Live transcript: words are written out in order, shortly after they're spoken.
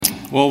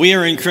Well, we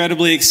are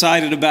incredibly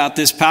excited about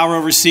this Power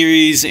Over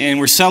series, and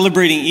we're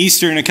celebrating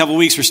Easter in a couple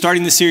weeks. We're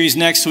starting the series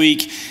next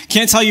week.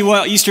 Can't tell you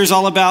what Easter is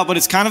all about, but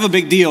it's kind of a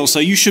big deal, so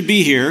you should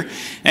be here.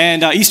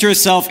 And Easter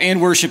itself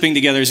and worshiping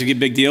together is a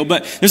big deal.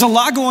 But there's a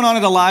lot going on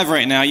at Alive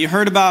right now. You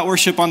heard about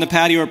worship on the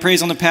patio or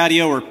praise on the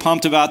patio. We're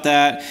pumped about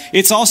that.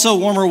 It's also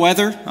warmer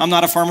weather. I'm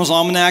not a farmer's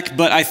almanac,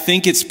 but I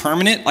think it's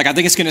permanent. I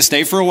think it's going to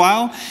stay for a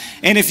while.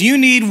 And if you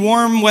need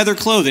warm weather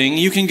clothing,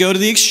 you can go to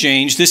the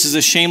Exchange. This is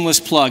a shameless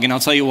plug, and I'll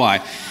tell you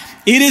why.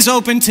 It is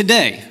open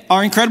today.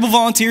 Our incredible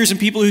volunteers and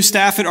people who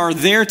staff it are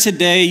there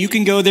today. You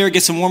can go there,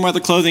 get some warm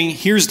weather clothing.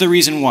 Here's the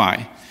reason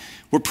why.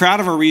 We're proud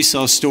of our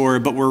resale store,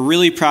 but we're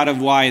really proud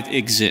of why it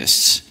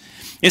exists.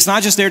 It's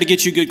not just there to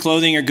get you good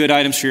clothing or good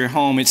items for your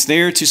home. It's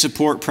there to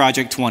support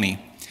Project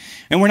 20.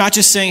 And we're not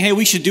just saying, hey,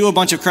 we should do a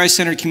bunch of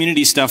Christ-centered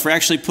community stuff. We're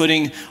actually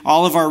putting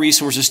all of our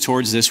resources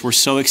towards this. We're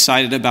so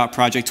excited about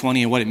Project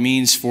 20 and what it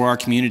means for our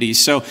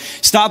communities. So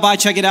stop by,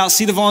 check it out,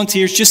 see the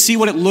volunteers, just see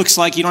what it looks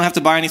like. You don't have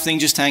to buy anything,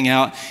 just hang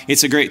out.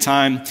 It's a great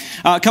time.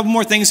 A couple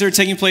more things that are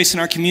taking place in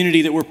our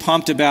community that we're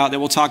pumped about that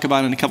we'll talk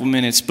about in a couple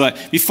minutes.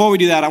 But before we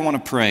do that, I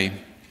want to pray.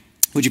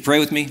 Would you pray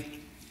with me?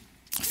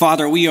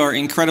 Father, we are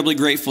incredibly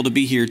grateful to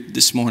be here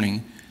this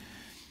morning.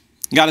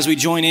 God, as we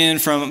join in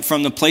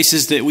from the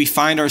places that we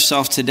find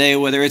ourselves today,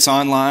 whether it's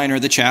online or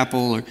the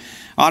chapel or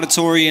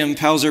auditorium,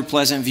 Pelzer,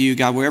 Pleasant View,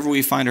 God, wherever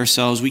we find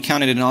ourselves, we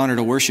count it an honor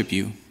to worship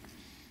you.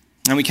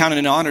 And we count it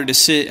an honor to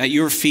sit at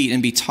your feet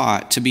and be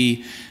taught, to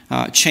be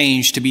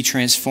changed, to be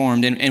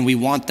transformed. And we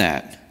want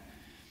that.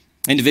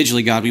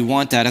 Individually, God, we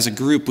want that. As a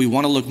group, we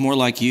want to look more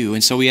like you.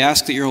 And so we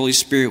ask that your Holy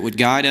Spirit would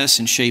guide us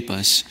and shape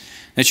us,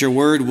 that your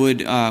word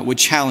would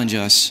challenge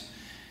us,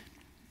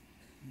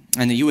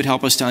 and that you would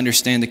help us to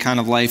understand the kind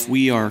of life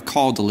we are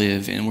called to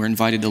live and we're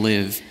invited to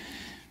live.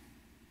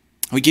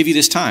 We give you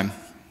this time.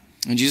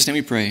 In Jesus' name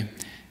we pray.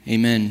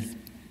 Amen.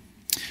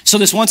 So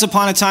this Once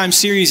Upon a Time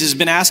series has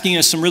been asking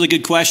us some really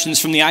good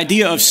questions from the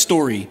idea of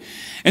story.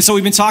 And so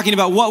we've been talking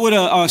about what would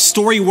a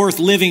story worth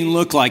living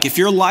look like? If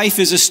your life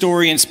is a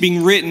story and it's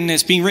being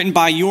written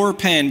by your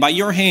pen, by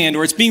your hand,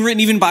 or it's being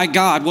written even by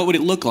God, what would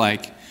it look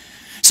like?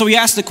 So we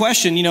asked the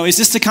question, is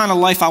this the kind of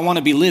life I want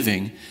to be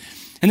living?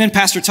 And then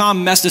Pastor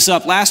Tom messed us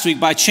up last week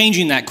by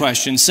changing that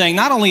question, saying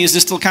not only is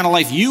this the kind of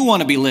life you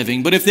want to be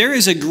living, but if there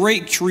is a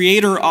great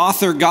creator,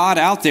 author, God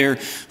out there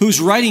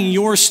who's writing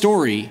your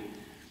story,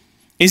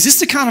 is this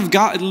the kind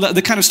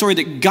of story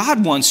that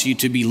God wants you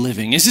to be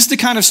living? Is this the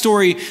kind of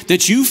story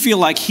that you feel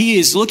like he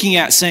is looking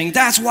at saying,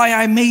 that's why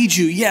I made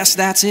you. Yes,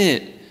 that's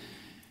it.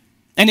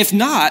 And if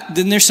not,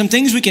 then there's some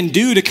things we can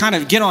do to kind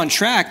of get on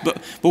track,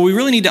 but we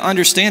really need to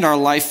understand our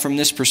life from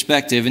this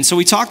perspective. And so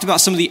we talked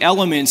about some of the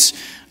elements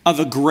of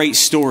a great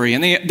story,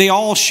 and they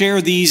all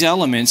share these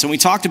elements. And we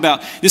talked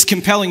about this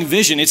compelling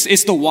vision.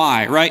 It's the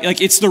why, right?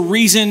 It's the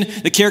reason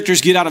the characters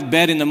get out of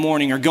bed in the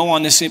morning or go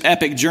on this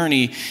epic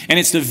journey, and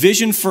it's the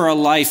vision for a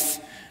life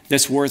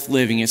that's worth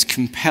living. It's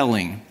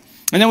compelling.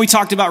 And then we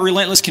talked about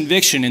relentless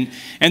conviction,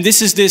 and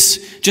this is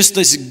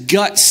this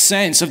gut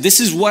sense of this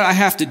is what I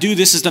have to do,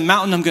 this is the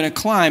mountain I'm going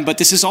to climb, but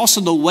this is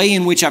also the way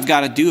in which I've got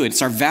to do it.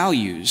 It's our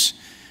values,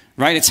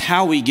 right? It's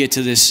how we get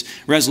to this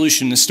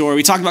resolution in the story.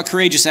 We talked about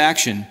courageous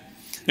action.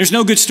 There's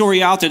no good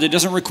story out there that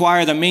doesn't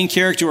require the main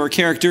character or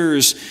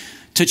characters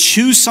to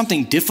choose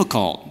something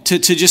difficult, to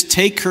just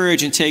take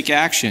courage and take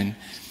action.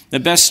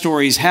 The best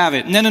stories have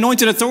it. And then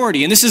anointed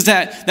authority. And this is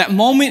that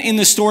moment in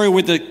the story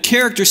where the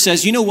character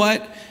says, you know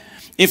what?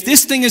 If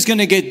this thing is going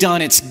to get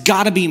done, it's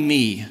got to be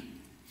me.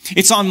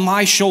 It's on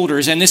my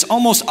shoulders. And this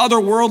almost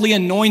otherworldly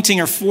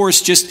anointing or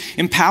force just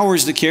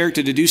empowers the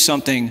character to do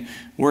something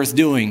worth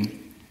doing.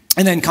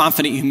 And then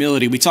confident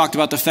humility. We talked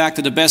about the fact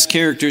that the best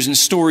characters and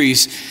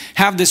stories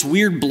have this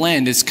weird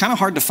blend. It's kind of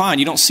hard to find.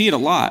 You don't see it a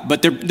lot.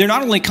 But they're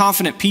not only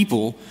confident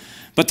people,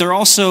 but they're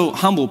also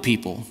humble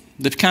people.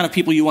 The kind of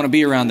people you want to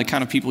be around, the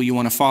kind of people you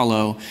want to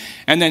follow.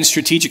 And then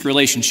strategic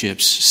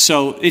relationships.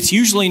 So it's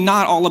usually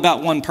not all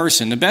about one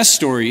person. The best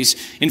stories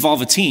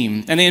involve a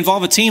team. And they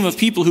involve a team of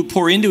people who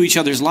pour into each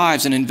other's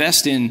lives and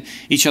invest in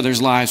each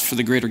other's lives for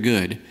the greater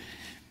good.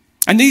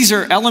 And these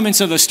are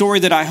elements of a story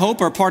that I hope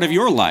are part of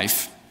your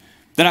life,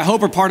 that I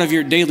hope are part of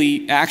your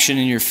daily action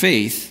in your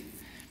faith.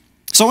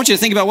 So I want you to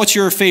think about what's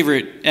your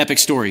favorite epic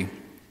story.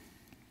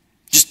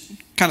 Just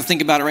kind of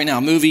think about it right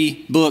now.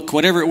 Movie, book,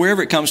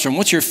 wherever it comes from.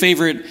 What's your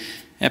favorite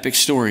epic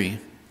story?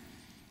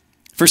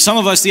 For some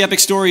of us, the epic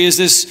story is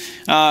this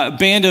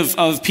band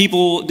of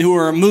people who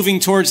are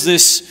moving towards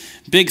this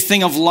big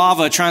thing of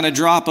lava trying to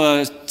drop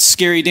a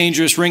scary,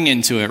 dangerous ring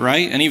into it,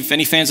 right?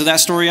 Any fans of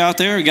that story out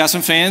there? We got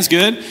some fans,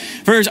 good.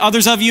 For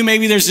others of you,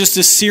 maybe there's just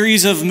a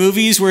series of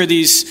movies where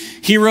these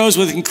heroes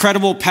with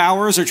incredible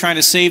powers are trying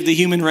to save the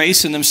human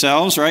race and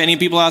themselves, right? Any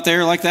people out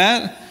there like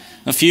that?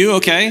 A few,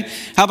 okay.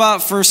 How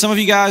about for some of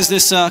you guys,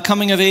 this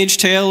coming-of-age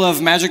tale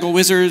of magical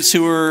wizards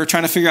who are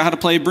trying to figure out how to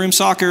play broom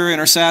soccer and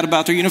are sad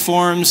about their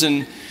uniforms?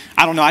 And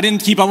I don't know, I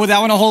didn't keep up with that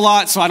one a whole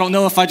lot, so I don't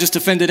know if I just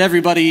offended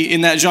everybody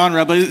in that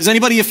genre. But is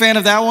anybody a fan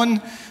of that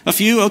one? A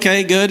few?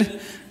 Okay, good.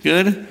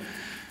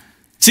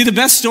 See, the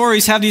best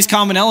stories have these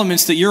common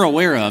elements that you're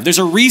aware of. There's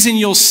a reason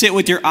you'll sit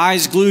with your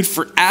eyes glued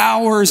for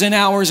hours and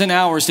hours and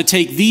hours to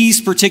take these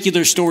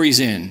particular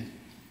stories in,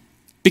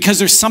 because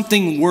there's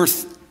something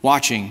worth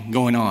watching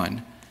going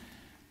on.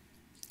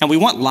 And we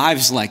want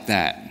lives like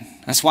that.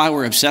 That's why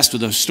we're obsessed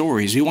with those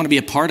stories. We want to be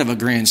a part of a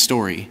grand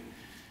story.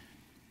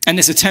 And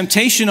there's a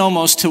temptation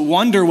almost to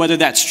wonder whether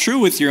that's true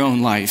with your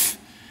own life,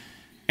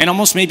 and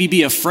almost maybe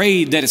be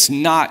afraid that it's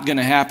not going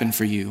to happen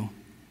for you.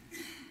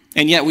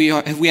 And yet we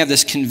have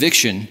this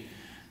conviction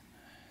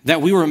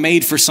that we were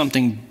made for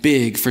something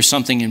big, for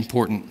something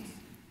important.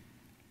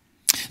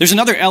 There's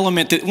another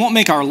element that won't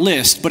make our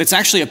list, but it's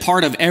actually a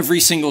part of every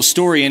single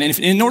story. And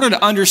in order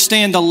to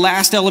understand the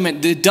last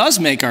element that does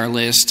make our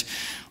list,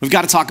 we've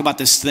got to talk about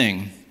this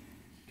thing.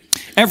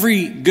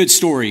 Every good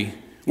story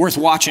worth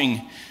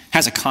watching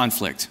has a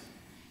conflict.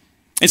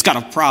 It's got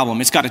a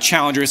problem. It's got a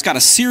challenger. It's got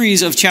a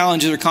series of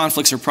challenges or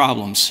conflicts or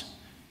problems.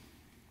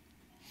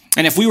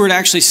 And if we were to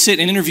actually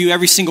sit and interview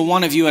every single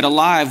one of you at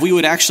Alive, we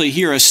would actually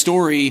hear a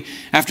story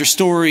after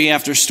story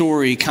after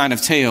story kind of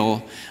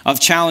tale of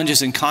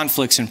challenges and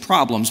conflicts and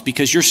problems,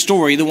 because your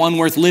story, the one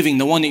worth living,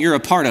 the one that you're a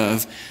part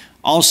of,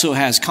 also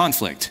has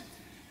conflict.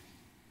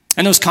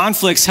 And those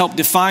conflicts help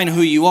define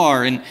who you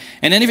are. And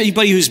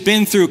anybody who's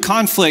been through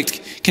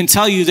conflict can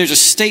tell you there's a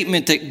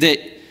statement that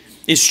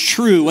is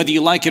true whether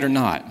you like it or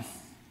not.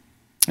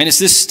 And it's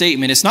this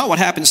statement: it's not what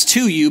happens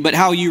to you, but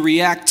how you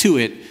react to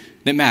it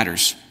that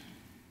matters.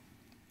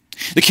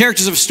 The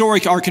characters of a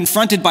story are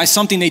confronted by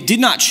something they did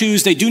not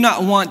choose, they do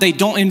not want, they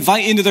don't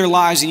invite into their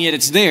lives, and yet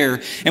it's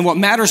there. And what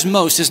matters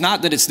most is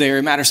not that it's there,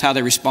 it matters how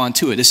they respond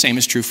to it. The same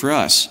is true for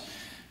us.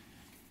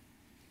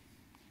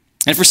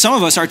 And for some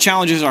of us, our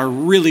challenges are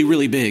really,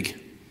 really big.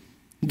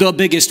 The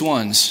biggest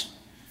ones.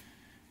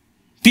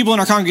 People in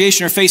our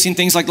congregation are facing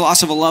things like the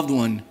loss of a loved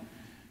one.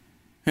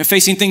 They're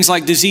facing things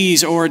like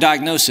disease or a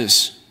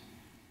diagnosis.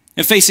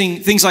 They're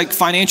facing things like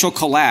financial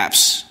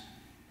collapse.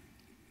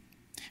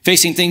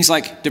 Facing things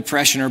like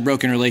depression or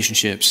broken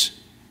relationships.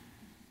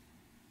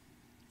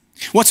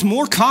 What's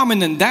more common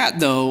than that,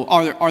 though,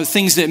 are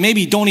things that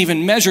maybe don't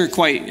even measure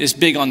quite as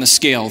big on the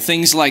scale.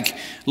 Things like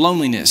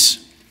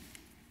loneliness,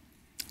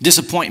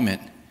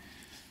 disappointment,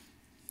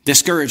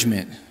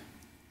 discouragement,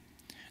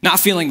 not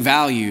feeling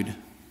valued,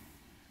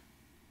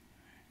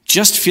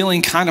 just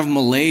feeling kind of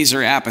malaise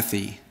or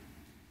apathy.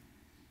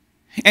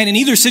 And in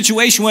either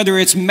situation, whether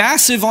it's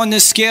massive on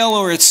this scale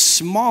or it's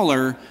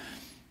smaller,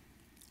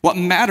 what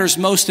matters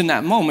most in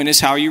that moment is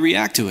how you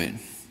react to it.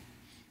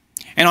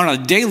 And on a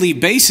daily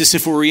basis,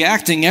 if we're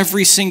reacting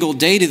every single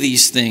day to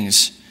these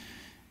things,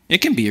 it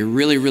can be a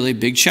really, really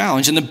big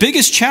challenge. And the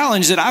biggest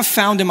challenge that I've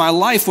found in my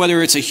life,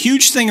 whether it's a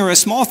huge thing or a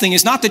small thing,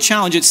 is not the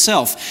challenge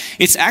itself.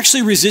 It's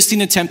actually resisting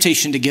the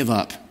temptation to give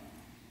up.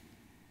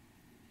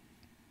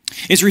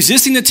 It's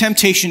resisting the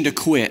temptation to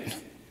quit.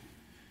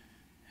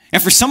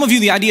 And for some of you,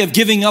 the idea of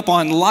giving up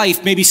on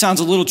life maybe sounds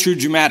a little too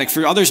dramatic.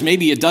 For others,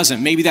 maybe it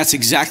doesn't. Maybe that's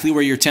exactly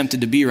where you're tempted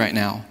to be right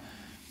now.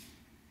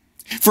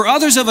 For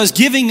others of us,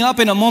 giving up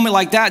in a moment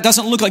like that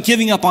doesn't look like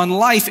giving up on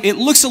life. It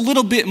looks a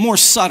little bit more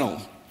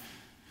subtle.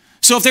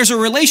 So if there's a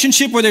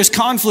relationship where there's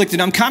conflict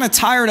and I'm kind of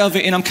tired of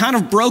it and I'm kind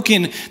of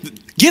broken,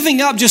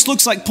 giving up just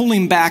looks like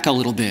pulling back a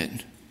little bit.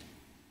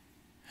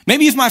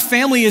 Maybe if my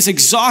family is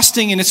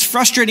exhausting and it's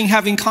frustrating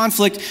having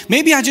conflict,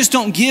 maybe I just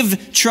don't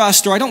give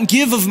trust, or I don't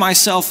give of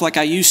myself like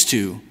I used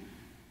to.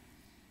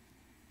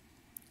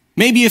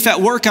 Maybe if at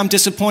work I'm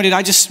disappointed,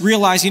 I just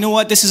realize, you know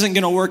what, this isn't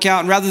going to work out.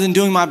 And rather than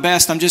doing my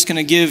best, I'm just going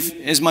to give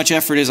as much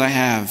effort as I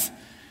have.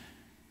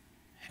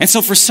 And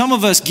so for some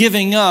of us,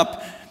 giving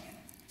up,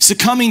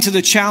 succumbing to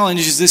the challenge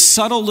is this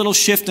subtle little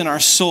shift in our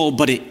soul,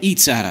 but it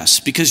eats at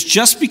us. Because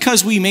just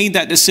because we made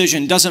that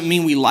decision doesn't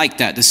mean we like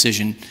that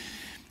decision.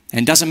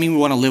 And doesn't mean we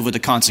want to live with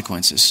the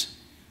consequences.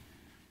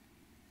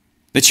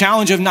 The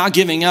challenge of not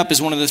giving up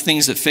is one of the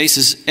things that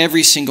faces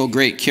every single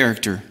great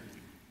character.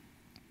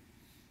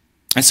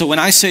 And so when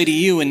I say to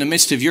you in the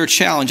midst of your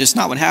challenge, it's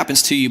not what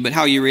happens to you, but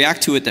how you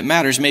react to it that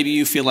matters. Maybe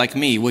you feel like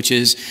me, which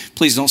is,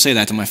 please don't say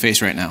that to my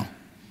face right now.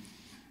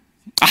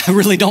 I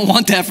really don't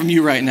want that from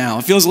you right now.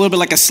 It feels a little bit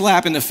like a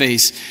slap in the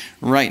face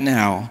right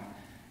now.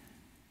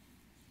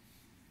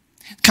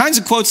 Kinds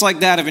of quotes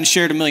like that have been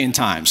shared a million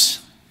times.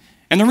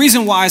 And the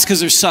reason why is because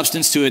there's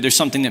substance to it. There's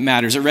something that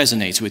matters. It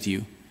resonates with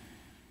you.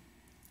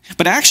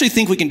 But I actually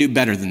think we can do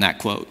better than that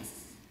quote.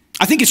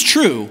 I think it's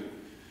true,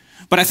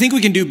 but I think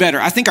we can do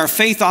better. I think our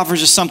faith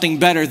offers us something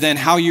better than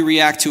how you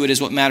react to it is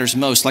what matters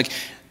most. Like,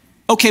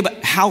 okay,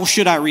 but how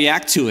should I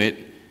react to it?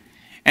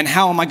 And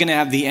how am I going to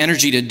have the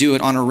energy to do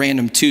it on a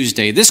random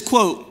Tuesday? This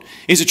quote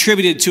is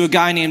attributed to a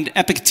guy named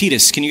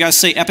Epictetus. Can you guys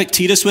say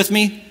Epictetus with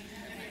me?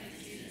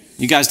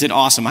 You guys did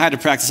awesome. I had to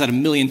practice that a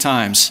million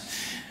times.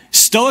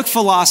 Stoic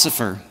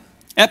philosopher.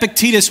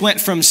 Epictetus went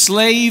from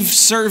slave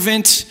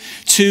servant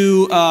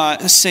to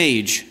a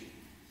sage.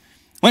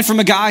 Went from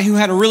a guy who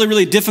had a really,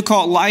 really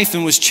difficult life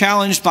and was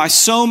challenged by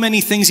so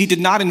many things he did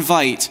not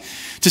invite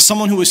to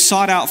someone who was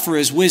sought out for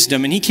his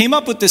wisdom. And he came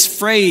up with this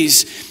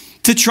phrase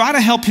to try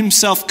to help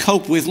himself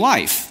cope with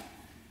life.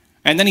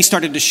 And then he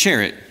started to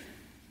share it.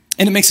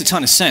 And it makes a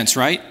ton of sense,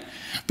 right?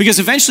 Because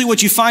eventually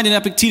what you find in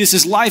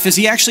Epictetus' life is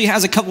he actually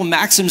has a couple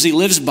maxims he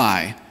lives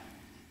by.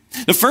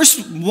 The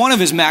first one of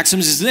his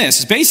maxims is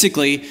this. It's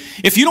basically,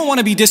 if you don't want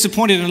to be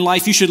disappointed in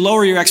life, you should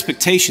lower your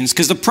expectations.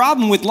 Because the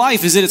problem with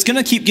life is that it's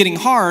going to keep getting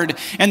hard,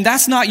 and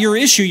that's not your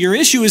issue. Your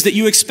issue is that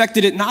you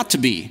expected it not to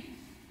be.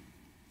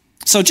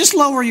 So just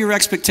lower your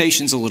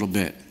expectations a little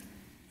bit.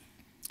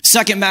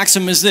 Second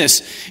maxim is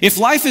this. If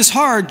life is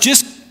hard,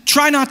 just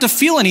try not to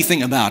feel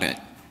anything about it.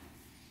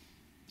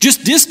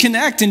 Just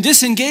disconnect and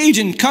disengage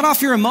and cut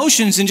off your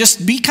emotions and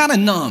just be kind of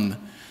numb.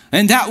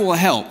 And that will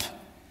help.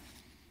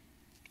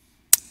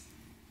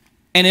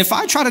 And if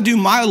I try to do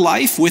my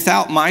life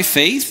without my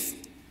faith,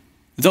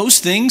 those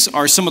things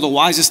are some of the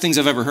wisest things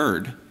I've ever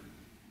heard.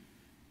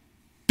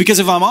 Because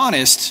if I'm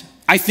honest,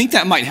 I think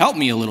that might help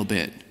me a little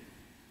bit.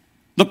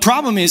 The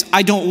problem is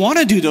I don't want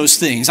to do those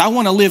things. I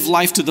want to live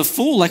life to the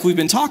full like we've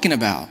been talking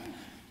about.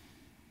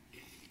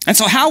 And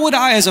so how would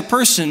I, as a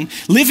person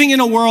living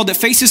in a world that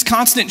faces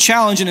constant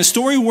challenge and a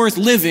story worth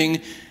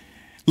living,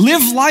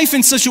 live life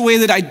in such a way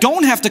that I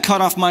don't have to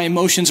cut off my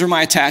emotions or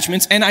my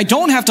attachments, and I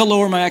don't have to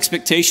lower my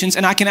expectations,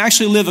 and I can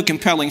actually live a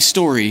compelling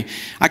story?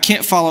 I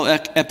can't follow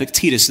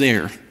Epictetus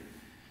there.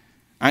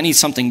 I need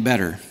something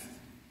better.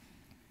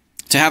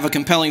 To have a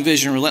compelling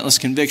vision, relentless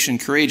conviction,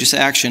 courageous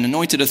action,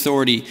 anointed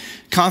authority,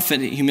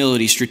 confident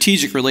humility,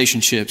 strategic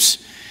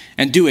relationships,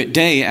 and do it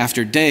day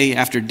after day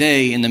after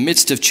day in the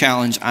midst of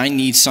challenge, I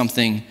need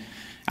something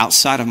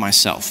outside of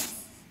myself.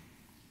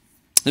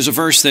 There's a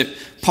verse that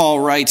Paul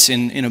writes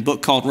in a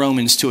book called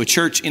Romans to a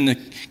church in the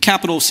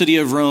capital city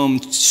of Rome,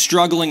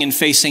 struggling and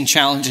facing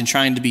challenge and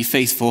trying to be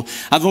faithful.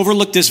 I've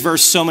overlooked this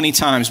verse so many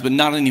times, but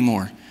not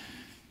anymore.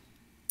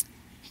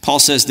 Paul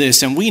says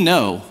this, and we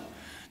know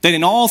that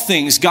in all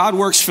things God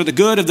works for the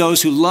good of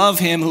those who love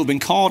him, who have been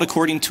called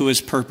according to his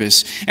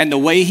purpose. And the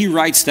way he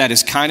writes that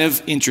is kind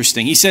of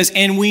interesting. He says,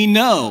 and we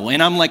know.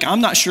 And I'm like,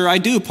 I'm not sure I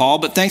do, Paul,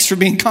 but thanks for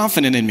being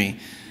confident in me.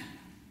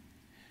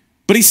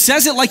 But he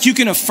says it like you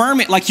can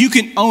affirm it, like you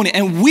can own it.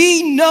 And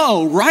we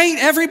know, right,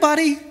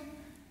 everybody?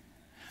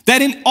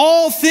 That in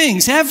all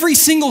things, every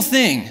single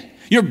thing,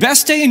 your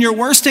best day and your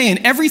worst day and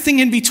everything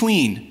in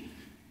between,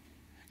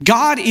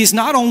 God is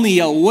not only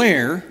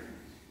aware,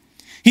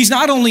 he's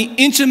not only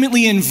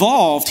intimately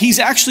involved, he's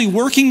actually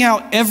working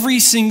out every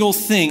single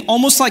thing,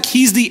 almost like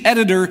he's the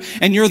editor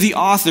and you're the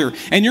author.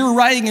 And you're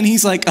writing and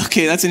he's like,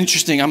 okay, that's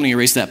interesting. I'm going to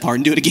erase that part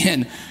and do it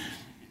again.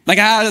 Like,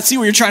 let's see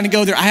where you're trying to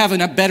go there. I have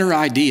a better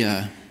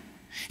idea.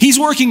 He's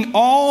working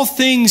all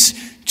things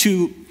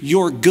to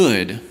your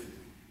good.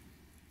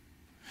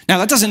 Now,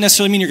 that doesn't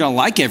necessarily mean you're going to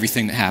like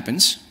everything that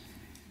happens.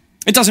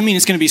 It doesn't mean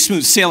it's going to be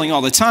smooth sailing all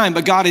the time,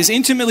 but God is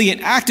intimately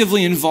and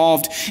actively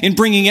involved in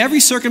bringing every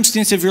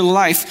circumstance of your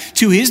life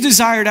to his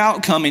desired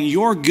outcome and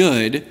your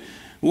good.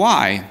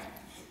 Why?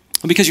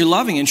 Because you're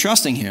loving and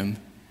trusting him,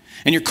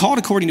 and you're called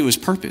according to his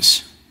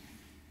purpose.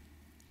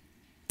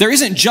 There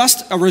isn't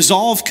just a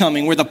resolve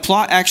coming where the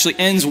plot actually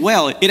ends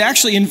well. It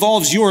actually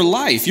involves your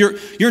life.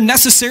 You're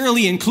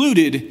necessarily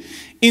included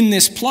in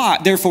this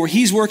plot. Therefore,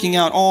 he's working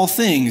out all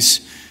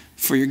things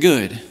for your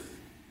good.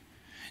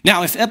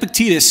 Now, if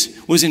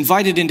Epictetus was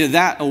invited into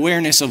that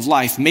awareness of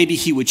life, maybe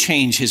he would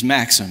change his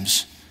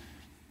maxims.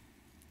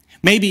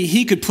 Maybe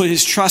he could put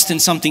his trust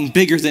in something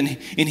bigger than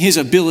in his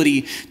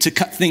ability to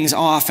cut things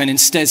off and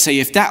instead say,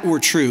 if that were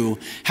true,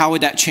 how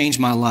would that change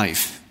my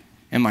life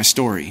and my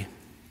story?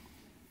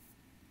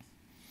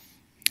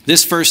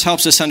 This verse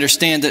helps us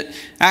understand that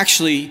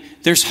actually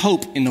there's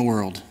hope in the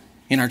world,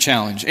 in our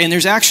challenge. And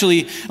there's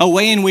actually a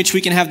way in which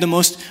we can have the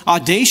most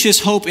audacious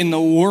hope in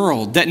the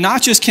world, that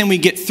not just can we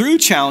get through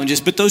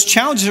challenges, but those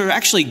challenges are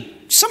actually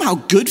somehow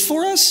good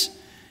for us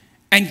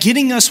and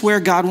getting us where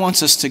God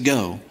wants us to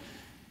go.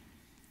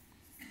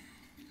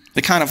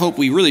 The kind of hope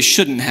we really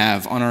shouldn't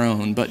have on our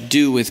own, but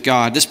do with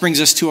God. This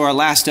brings us to our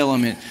last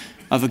element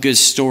of a good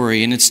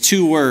story, and it's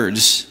 2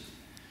 words: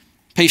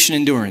 patient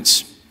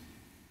endurance.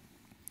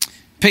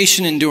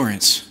 Patient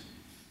endurance.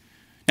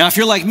 Now, if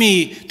you're like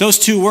me, those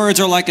 2 words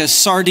are like a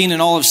sardine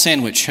and olive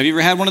sandwich. Have you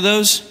ever had one of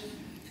those?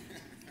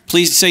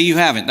 Please say you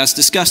haven't. That's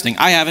disgusting.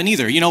 I haven't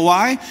either. You know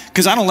why?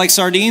 Because I don't like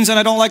sardines and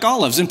I don't like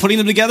olives, and putting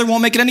them together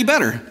won't make it any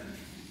better.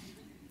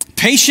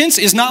 Patience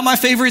is not my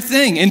favorite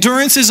thing.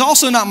 Endurance is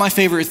also not my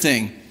favorite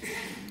thing.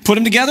 Put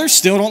them together,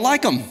 still don't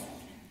like them.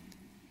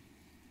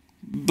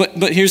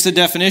 But here's the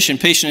definition.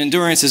 Patient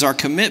endurance is our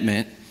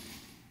commitment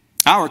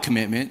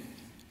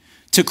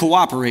to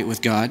cooperate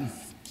with God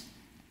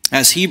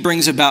as he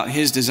brings about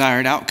his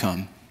desired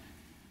outcome,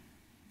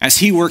 as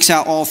he works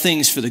out all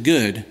things for the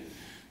good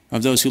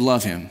of those who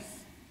love him.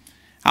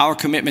 Our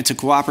commitment to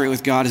cooperate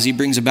with God as he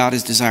brings about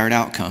his desired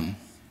outcome.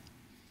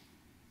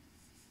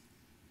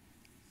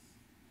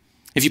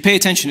 If you pay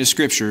attention to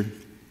Scripture,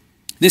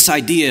 this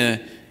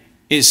idea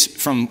is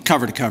from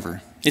cover to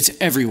cover. It's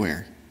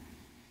everywhere.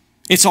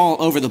 It's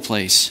all over the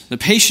place. The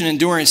patient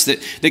endurance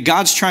that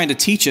God's trying to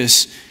teach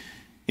us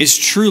is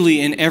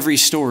truly in every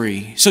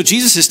story. So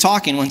Jesus is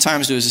talking one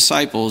time to his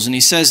disciples, and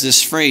he says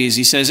this phrase.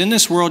 He says, in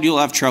this world you'll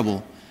have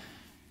trouble.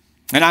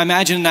 And I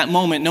imagine in that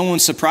moment, no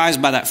one's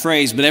surprised by that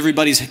phrase, but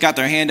everybody's got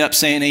their hand up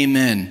saying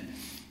amen.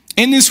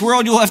 In this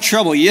world, you'll have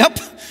trouble. Yep.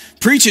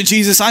 Preach it,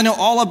 Jesus. I know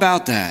all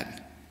about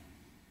that.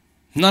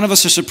 None of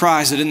us are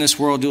surprised that in this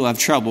world you'll have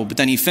trouble. But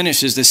then he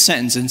finishes this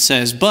sentence and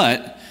says,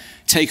 but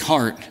take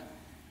heart.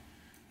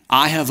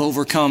 I have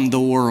overcome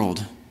the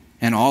world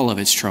and all of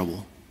its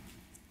trouble.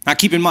 Now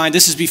keep in mind,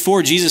 this is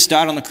before Jesus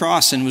died on the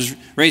cross and was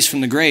raised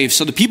from the grave.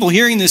 So the people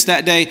hearing this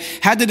that day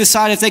had to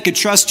decide if they could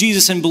trust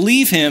Jesus and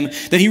believe him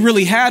that he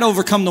really had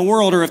overcome the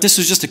world, or if this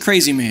was just a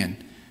crazy man.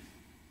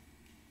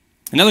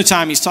 Another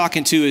time he's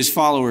talking to his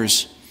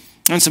followers,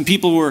 and some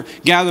people were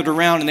gathered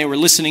around and they were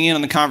listening in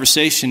on the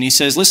conversation. He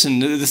says, listen,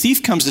 the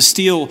thief comes to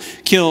steal,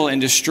 kill,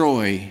 and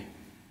destroy.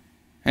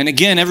 And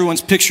again,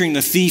 everyone's picturing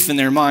the thief in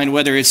their mind,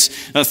 whether it's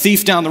a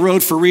thief down the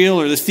road for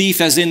real, or the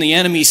thief as in the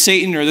enemy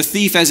Satan, or the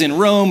thief as in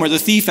Rome, or the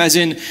thief as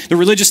in the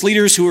religious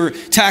leaders who are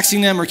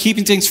taxing them or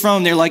keeping things from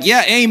them. They're like,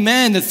 yeah,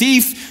 amen, the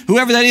thief,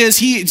 whoever that is,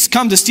 he's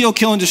come to steal,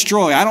 kill, and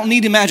destroy. I don't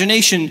need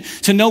imagination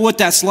to know what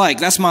that's like.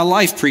 That's my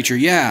life, preacher,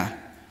 yeah.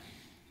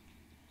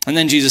 And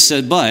then Jesus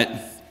said, but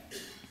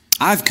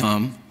I've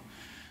come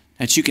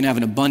that you can have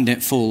an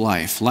abundant, full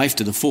life, life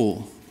to the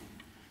full.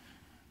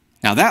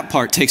 Now that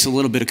part takes a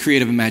little bit of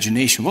creative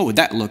imagination. What would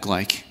that look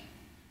like?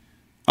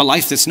 A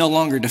life that's no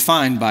longer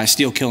defined by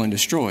steal, kill, and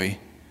destroy.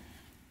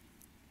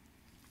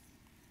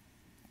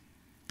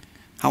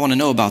 I want to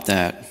know about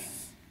that.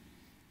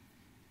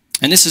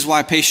 And this is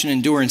why patient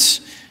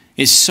endurance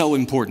is so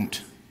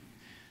important.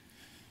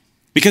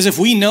 Because if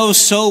we know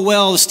so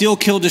well the steal,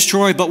 kill,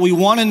 destroy, but we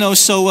want to know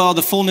so well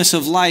the fullness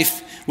of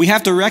life, we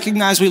have to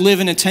recognize we live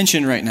in a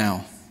tension right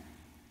now.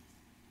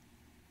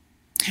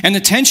 And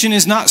the tension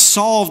is not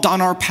solved on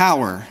our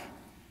power.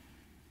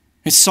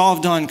 It's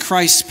solved on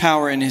Christ's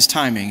power and his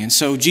timing. And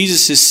so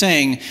Jesus is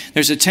saying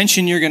there's a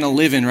tension you're going to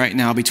live in right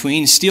now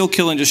between steal,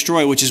 kill, and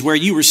destroy, which is where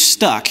you were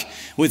stuck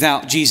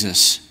without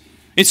Jesus.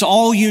 It's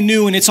all you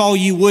knew and it's all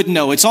you would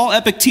know. It's all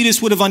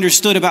Epictetus would have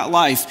understood about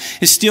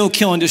life, is steal,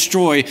 kill, and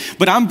destroy.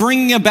 But I'm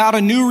bringing about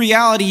a new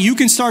reality you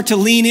can start to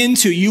lean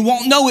into. You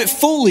won't know it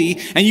fully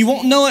and you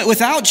won't know it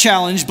without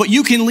challenge, but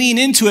you can lean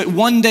into it.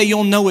 One day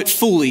you'll know it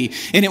fully,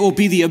 and it will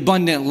be the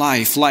abundant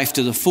life, life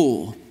to the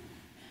full.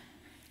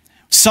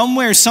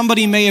 Somewhere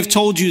somebody may have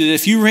told you that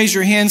if you raise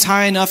your hands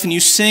high enough and you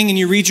sing and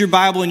you read your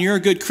Bible and you're a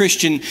good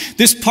Christian,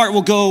 this part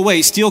will go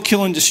away, steal,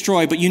 kill, and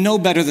destroy. But you know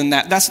better than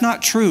that. That's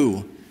not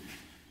true.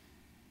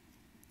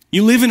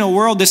 You live in a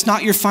world that's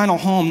not your final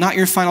home, not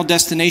your final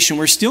destination,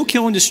 where steal,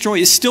 kill, and destroy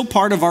is still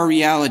part of our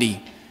reality.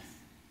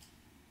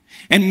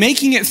 And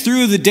making it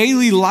through the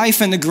daily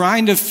life and the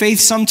grind of faith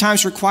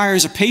sometimes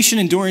requires a patient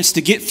endurance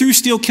to get through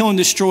steal, kill, and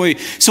destroy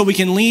so we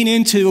can lean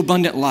into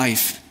abundant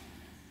life.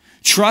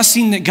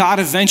 Trusting that God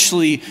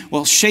eventually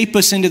will shape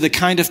us into the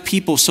kind of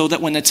people so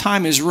that when the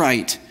time is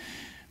right,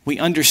 we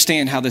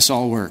understand how this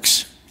all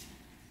works.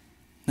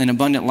 Then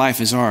abundant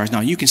life is ours. Now,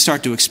 you can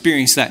start to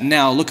experience that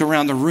now. Look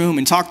around the room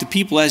and talk to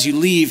people as you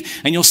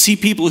leave, and you'll see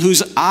people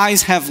whose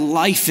eyes have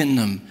life in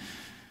them.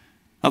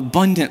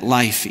 Abundant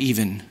life,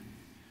 even,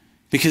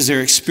 because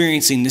they're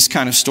experiencing this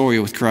kind of story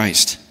with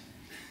Christ.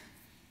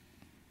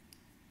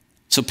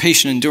 So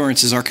patient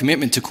endurance is our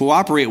commitment to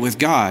cooperate with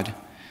God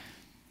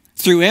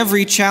through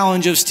every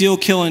challenge of steal,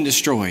 kill, and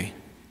destroy,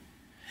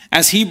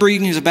 as he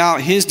brings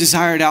about his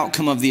desired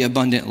outcome of the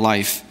abundant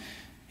life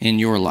in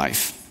your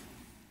life.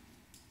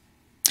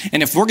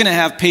 And if we're going to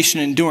have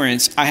patient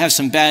endurance, I have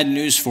some bad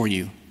news for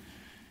you.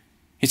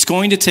 It's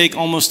going to take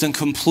almost a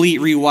complete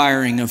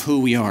rewiring of who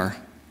we are.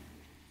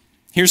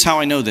 Here's how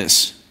I know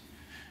this.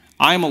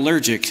 I am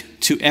allergic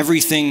to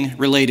everything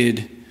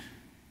related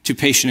to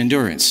patient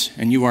endurance,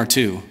 and you are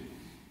too.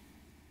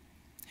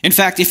 In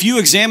fact, if you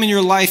examine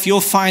your life,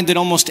 you'll find that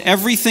almost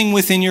everything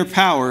within your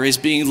power is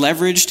being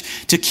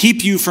leveraged to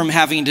keep you from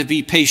having to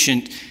be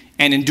patient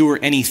and endure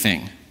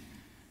anything.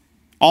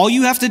 All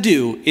you have to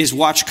do is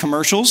watch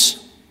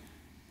commercials,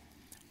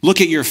 look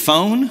at your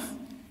phone,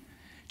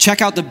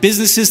 check out the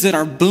businesses that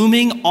are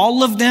booming.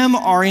 All of them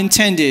are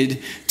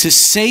intended to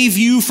save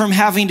you from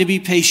having to be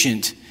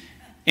patient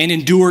and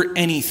endure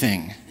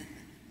anything.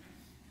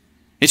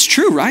 It's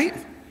true, right?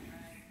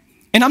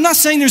 And I'm not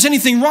saying there's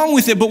anything wrong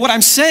with it, but what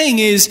I'm saying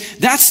is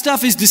that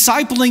stuff is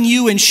discipling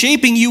you and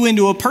shaping you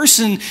into a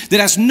person that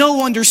has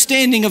no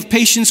understanding of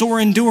patience or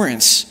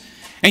endurance.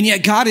 And yet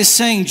God is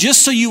saying,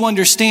 just so you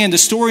understand, the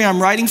story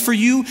I'm writing for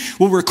you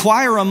will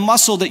require a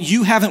muscle that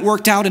you haven't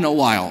worked out in a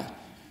while.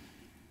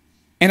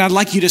 And I'd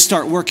like you to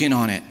start working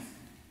on it.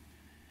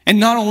 And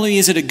not only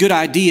is it a good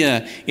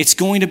idea, it's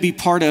going to be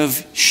part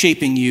of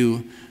shaping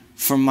you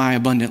for my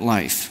abundant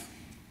life.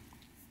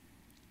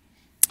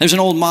 There's an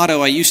old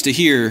motto I used to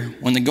hear: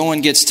 when the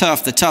going gets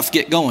tough, the tough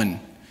get going.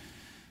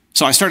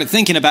 So I started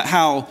thinking about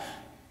how,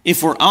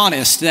 if we're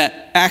honest,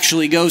 that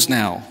actually goes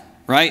now,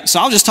 right? So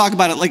I'll just talk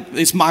about it like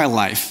it's my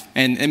life,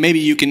 and maybe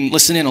you can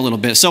listen in a little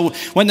bit. So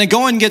when the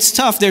going gets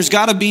tough, there's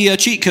got to be a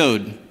cheat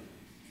code.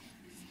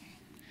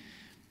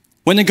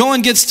 When the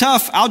going gets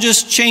tough, I'll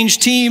just change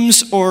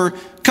teams or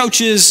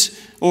coaches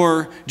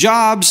or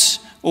jobs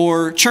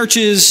or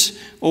churches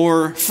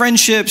or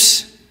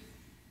friendships.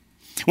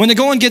 When the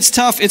going gets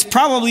tough, it's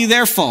probably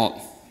their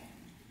fault.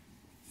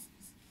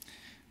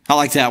 I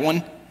like that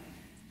one.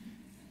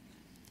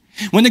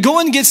 When the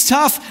going gets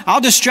tough,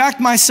 I'll distract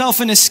myself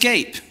and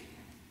escape.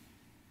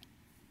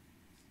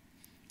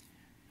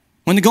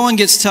 When the going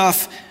gets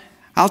tough,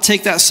 I'll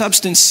take that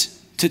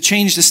substance to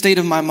change the state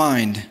of my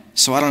mind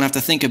so I don't have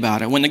to think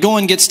about it. When the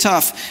going gets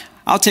tough,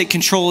 I'll take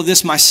control of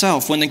this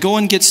myself. When the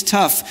going gets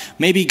tough,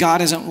 maybe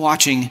God isn't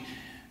watching.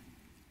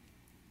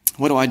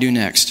 What do I do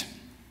next?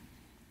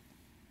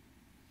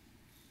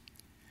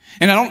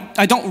 And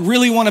I don't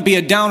really want to be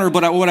a downer,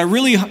 but what I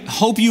really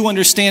hope you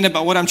understand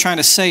about what I'm trying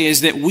to say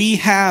is that we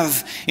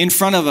have in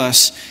front of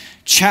us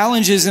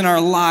challenges in our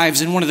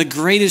lives, and one of the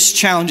greatest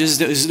challenges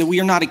is that we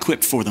are not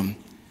equipped for them.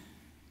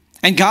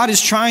 And God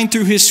is trying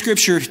through his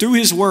scripture, through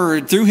his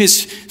word, through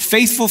his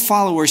faithful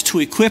followers to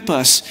equip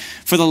us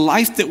for the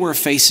life that we're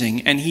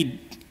facing, and he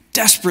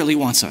desperately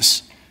wants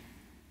us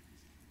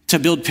to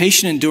build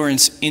patient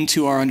endurance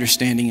into our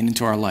understanding and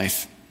into our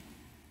life.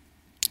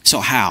 So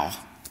how?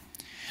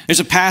 There's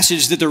a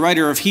passage that the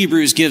writer of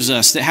Hebrews gives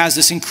us that has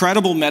this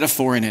incredible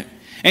metaphor in it.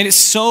 And it's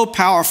so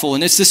powerful.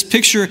 And it's this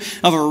picture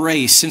of a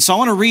race. And so I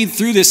want to read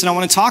through this and I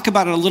want to talk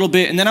about it a little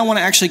bit. And then I want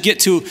to actually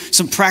get to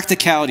some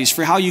practicalities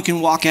for how you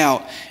can walk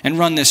out and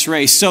run this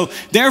race. So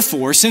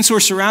therefore, since we're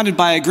surrounded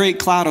by a great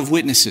cloud of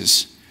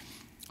witnesses,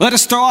 let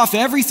us throw off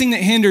everything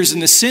that hinders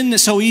and the sin that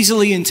so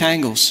easily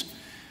entangles.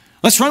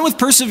 Let's run with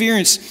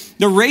perseverance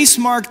the race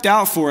marked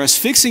out for us,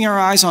 fixing our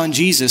eyes on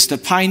Jesus, the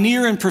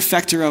pioneer and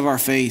perfecter of our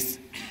faith.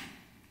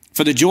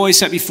 For the joy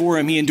set before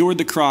him, he endured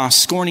the cross,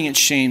 scorning its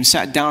shame,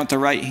 sat down at the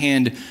right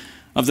hand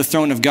of the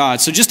throne of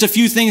God. So just a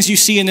few things you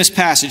see in this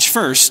passage.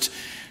 First,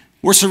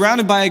 we're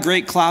surrounded by a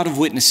great cloud of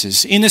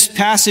witnesses. In this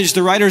passage,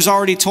 the writer's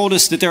already told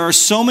us that there are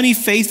so many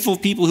faithful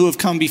people who have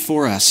come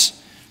before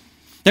us.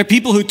 They're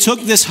people who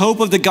took this hope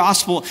of the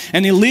gospel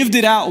and they lived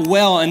it out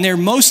well, and they're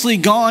mostly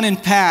gone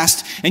and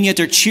past, and yet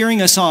they're cheering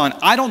us on.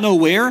 I don't know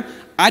where,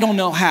 I don't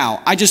know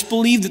how. I just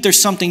believe that there's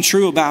something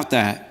true about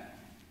that.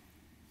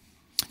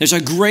 There's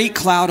a great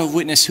cloud of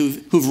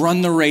witnesses who've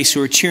run the race,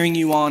 who are cheering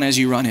you on as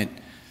you run it.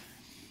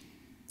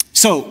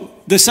 So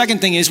the second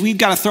thing is we've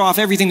got to throw off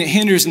everything that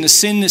hinders and the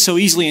sin that so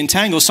easily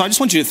entangles. So I just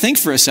want you to think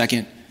for a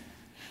second.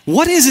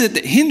 What is it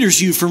that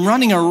hinders you from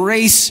running a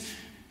race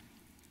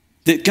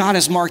that God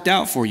has marked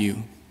out for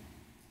you?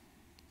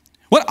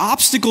 What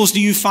obstacles do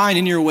you find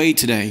in your way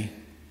today?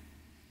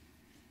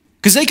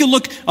 Because they could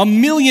look a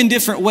million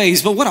different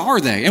ways, but what are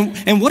they?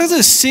 And what are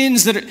the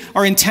sins that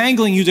are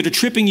entangling you, that are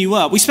tripping you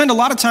up? We spend a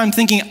lot of time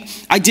thinking,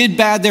 I did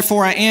bad,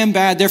 therefore I am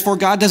bad, therefore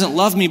God doesn't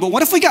love me. But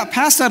what if we got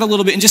past that a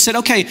little bit and just said,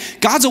 okay,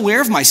 God's aware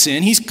of my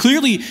sin. He's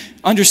clearly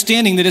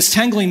understanding that it's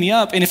tangling me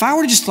up. And if I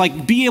were to just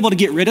be able to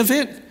get rid of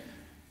it,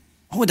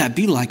 what would that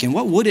be like? And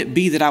what would it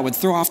be that I would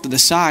throw off to the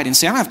side and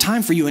say, I don't have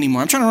time for you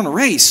anymore. I'm trying to run a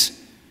race.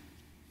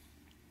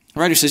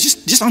 The writer says,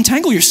 just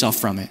untangle yourself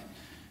from it.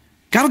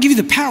 God will give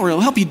you the power. He'll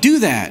help you do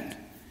that.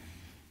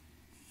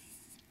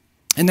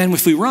 And then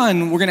if we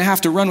run, we're going to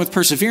have to run with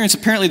perseverance.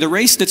 Apparently the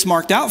race that's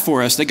marked out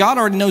for us, that God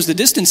already knows the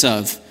distance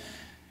of,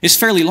 is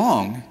fairly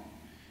long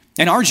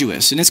and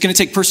arduous. And it's going to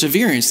take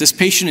perseverance, this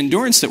patient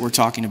endurance that we're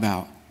talking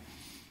about.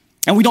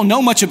 And we don't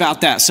know much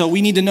about that, so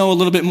we need to know a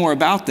little bit more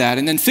about that.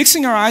 And then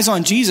fixing our eyes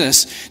on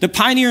Jesus, the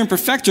pioneer and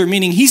perfecter,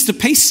 meaning he's the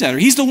pace setter.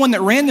 He's the one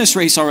that ran this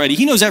race already.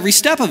 He knows every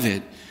step of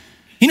it.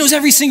 He knows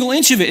every single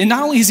inch of it. And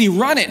not only has he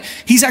run it,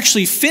 he's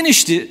actually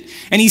finished it.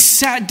 And he's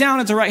sat down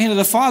at the right hand of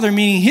the Father,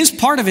 meaning his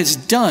part of it's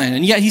done.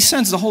 And yet he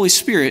sends the Holy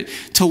Spirit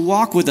to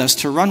walk with us,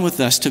 to run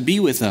with us, to be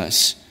with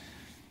us.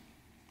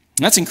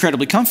 And that's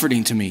incredibly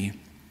comforting to me.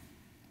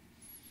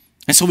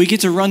 And so we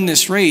get to run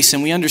this race,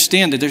 and we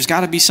understand that there's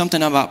got to be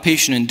something about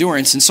patient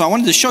endurance. And so I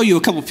wanted to show you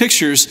a couple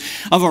pictures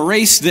of a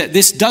race that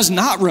this does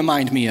not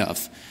remind me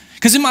of.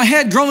 Because in my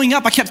head, growing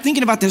up, I kept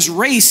thinking about this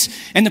race,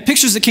 and the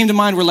pictures that came to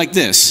mind were like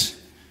this.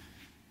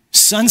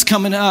 Sun's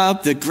coming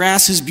up, the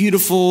grass is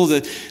beautiful,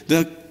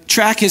 the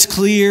track is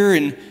clear,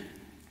 and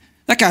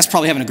that guy's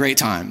probably having a great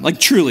time. Like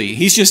truly,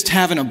 he's just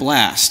having a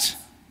blast.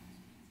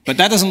 But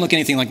that doesn't look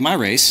anything like my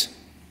race,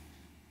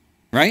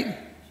 right?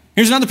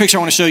 Here's another picture I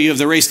want to show you of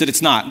the race that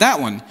it's not. That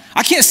one.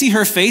 I can't see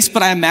her face,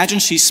 but I imagine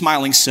she's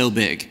smiling so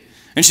big.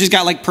 And she's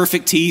got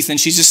perfect teeth, and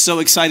she's just so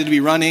excited to be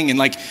running. And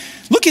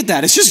look at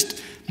that. It's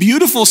just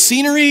beautiful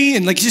scenery,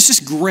 and it's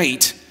just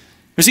great.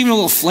 There's even a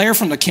little flare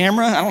from the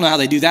camera. I don't know how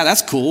they do that.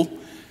 That's cool.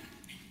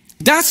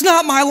 That's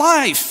not my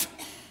life.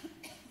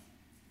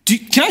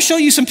 Can I show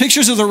you some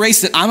pictures of the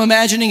race that I'm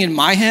imagining in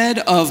my head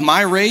of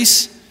my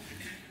race?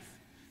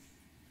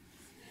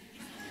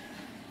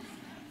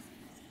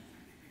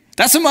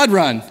 That's a mud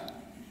run.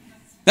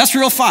 That's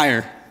real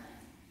fire.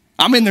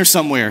 I'm in there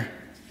somewhere.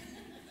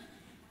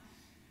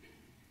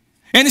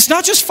 And it's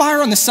not just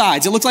fire on the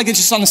sides. It looks like it's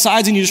just on the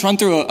sides and you just run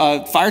through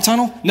a fire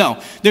tunnel.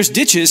 No, there's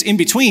ditches in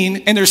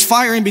between and there's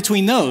fire in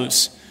between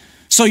those.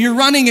 So you're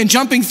running and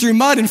jumping through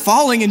mud and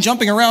falling and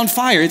jumping around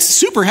fire. It's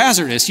super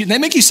hazardous. They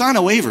make you sign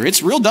a waiver.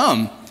 It's real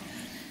dumb.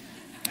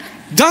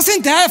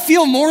 Doesn't that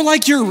feel more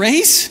like your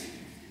race?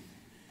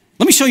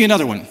 Let me show you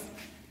another one.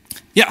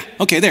 Yeah,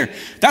 okay, there.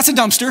 That's a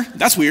dumpster.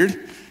 That's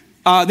weird.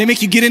 They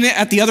make you get in it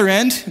at the other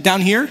end,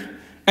 down here,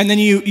 and then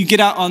you get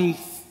out on,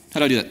 how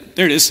do I do that?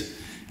 There it is.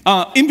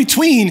 In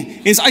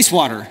between is ice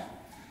water.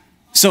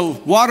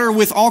 So water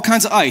with all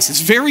kinds of ice.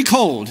 It's very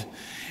cold.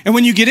 And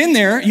when you get in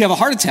there, you have a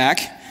heart attack,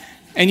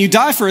 and you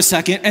die for a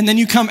second, and then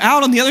you come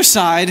out on the other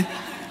side,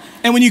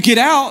 and when you get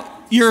out,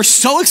 you're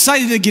so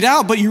excited to get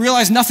out, but you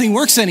realize nothing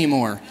works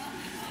anymore.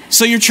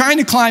 So you're trying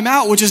to climb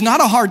out, which is not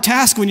a hard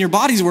task when your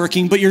body's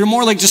working, but you're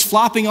more like just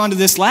flopping onto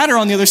this ladder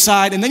on the other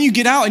side, and then you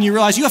get out and you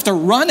realize you have to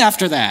run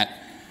after that.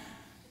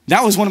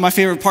 That was one of my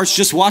favorite parts,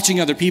 just watching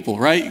other people,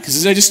 right?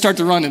 Because they just start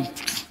to run and...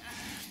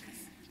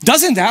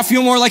 Doesn't that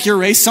feel more like your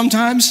race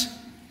sometimes?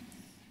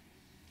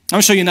 I'm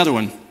going to show you another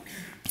one.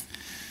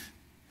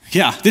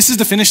 Yeah, this is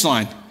the finish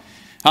line.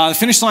 The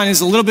finish line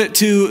is a little bit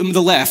to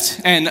the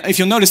left, and if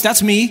you'll notice,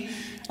 that's me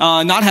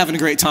not having a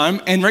great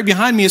time, and right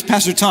behind me is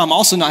Pastor Tom,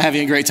 also not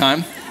having a great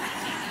time.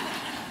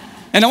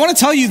 And I want to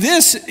tell you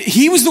this,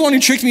 he was the one who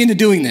tricked me into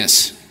doing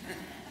this.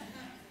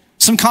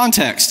 Some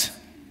context.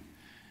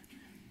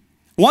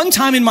 One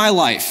time in my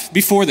life,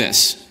 before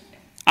this,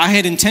 I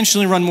had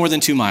intentionally run more than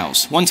 2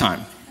 miles, one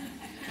time.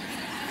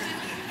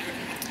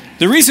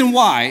 The reason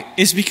why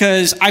is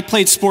because I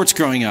played sports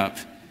growing up.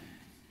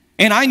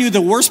 And I knew the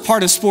worst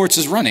part of sports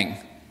is running.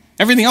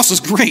 Everything else was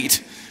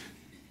great.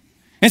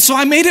 And so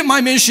I made it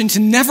my mission to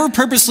never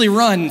purposely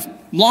run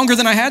longer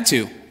than I had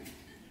to.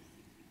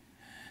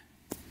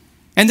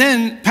 And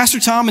then Pastor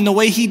Tom, in the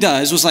way he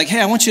does, was like,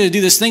 hey, I want you to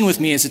do this thing with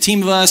me. It's a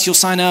team of us. You'll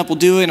sign up. We'll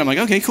do it. And I'm like,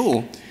 okay,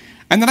 cool.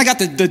 And then I got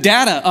the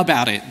data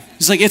about it.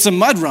 It's like, it's a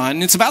mud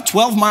run. It's about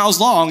 12 miles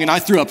long. And I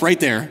threw up right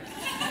there.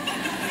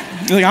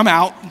 Like, I'm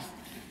out.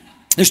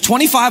 There's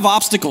 25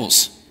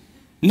 obstacles.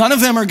 None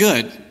of them are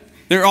good.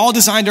 They're all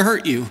designed to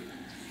hurt you.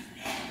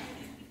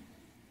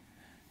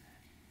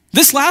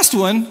 This last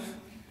one,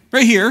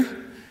 right here,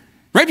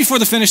 right before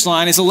the finish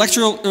line, is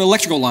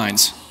electrical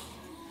lines.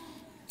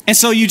 And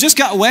so you just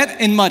got wet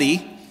and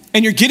muddy,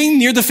 and you're getting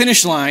near the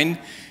finish line,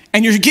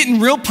 and you're getting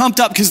real pumped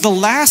up because the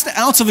last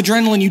ounce of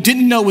adrenaline you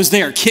didn't know was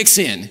there kicks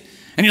in.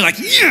 And you're like,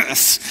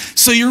 yes!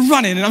 So you're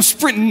running, and I'm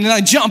sprinting, and I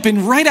jump,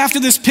 and right after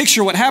this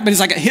picture, what happened is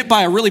I got hit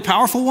by a really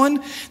powerful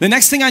one. The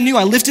next thing I knew,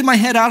 I lifted my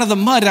head out of the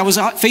mud, and I was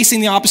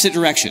facing the opposite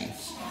direction.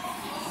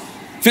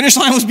 Finish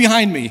line was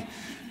behind me.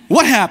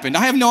 What happened?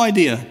 I have no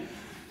idea.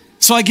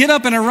 So I get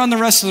up, and I run the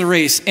rest of the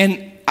race.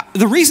 And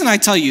the reason I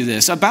tell you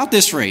this, about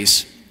this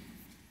race,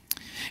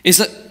 is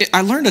that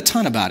I learned a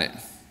ton about it.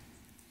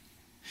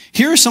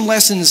 Here are some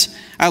lessons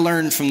I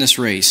learned from this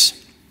race.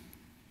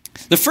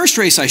 The first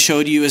race I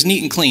showed you is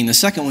neat and clean. The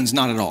second one's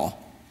not at all.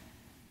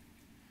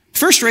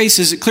 First race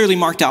is a clearly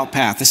marked out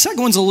path. The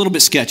second one's a little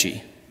bit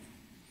sketchy.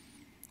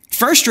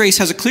 First race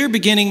has a clear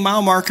beginning,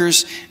 mile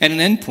markers, and an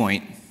end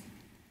point.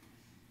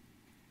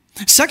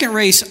 Second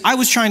race, I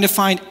was trying to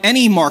find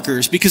any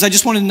markers because I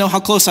just wanted to know how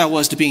close I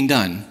was to being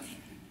done.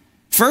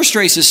 First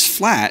race is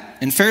flat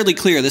and fairly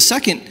clear. The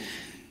second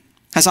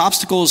has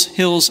obstacles,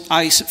 hills,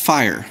 ice,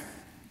 fire.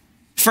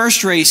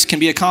 First race can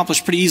be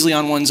accomplished pretty easily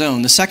on one's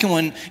own. The second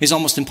one is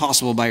almost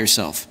impossible by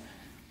yourself.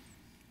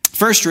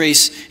 First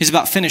race is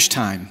about finish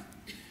time.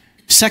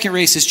 Second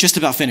race is just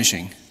about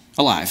finishing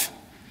alive.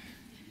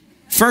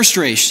 First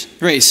race,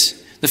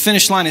 the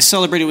finish line is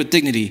celebrated with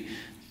dignity.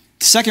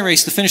 The second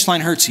race, the finish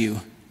line hurts you.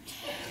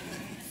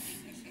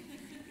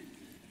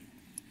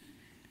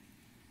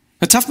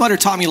 The Tough Mudder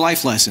taught me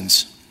life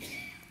lessons.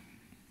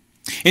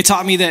 It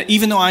taught me that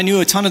even though I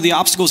knew a ton of the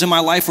obstacles in my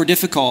life were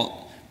difficult,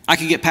 I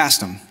could get past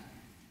them.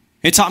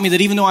 It taught me that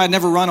even though I had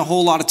never run a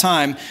whole lot of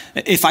time,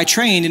 if I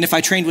trained, and if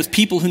I trained with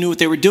people who knew what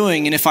they were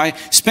doing, and if I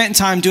spent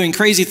time doing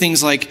crazy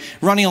things like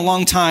running a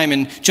long time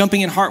and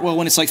jumping in Hartwell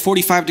when it's like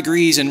 45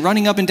 degrees and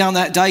running up and down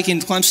that dike in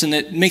Clemson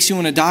that makes you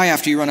want to die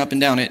after you run up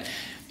and down it,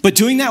 but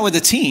doing that with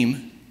a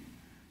team,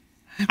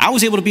 I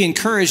was able to be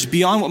encouraged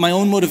beyond what my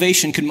own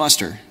motivation could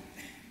muster.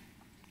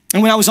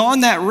 And when I was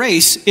on that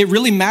race, it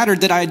really mattered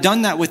that I had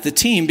done that with the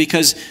team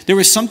because there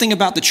was something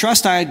about the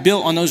trust I had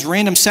built on those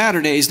random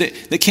Saturdays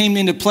that came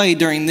into play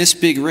during this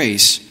big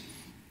race.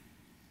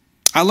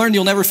 I learned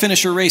you'll never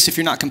finish a race if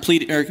you're not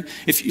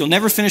you'll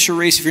never finish a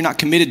race if you're not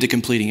committed to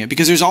completing it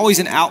because there's always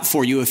an out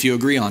for you if you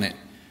agree on it.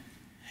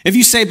 If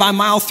you say by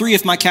mile 3,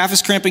 if my calf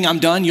is cramping, I'm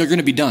done, you're going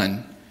to be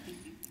done.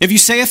 If you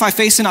say if I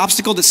face an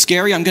obstacle that's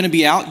scary, I'm going to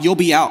be out, you'll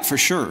be out for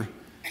sure.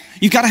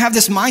 You've got to have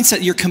this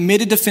mindset you're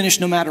committed to finish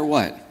no matter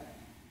what.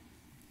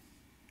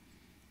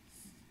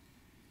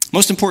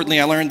 Most importantly,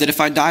 I learned that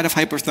if I died of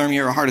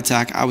hypothermia or a heart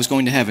attack, I was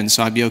going to heaven,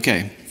 so I'd be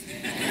okay.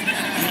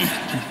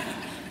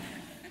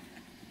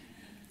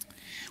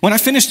 When I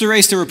finished the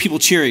race, there were people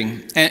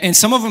cheering, and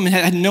some of them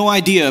had no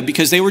idea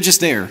because they were just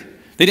there.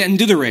 They didn't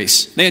do the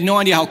race. They had no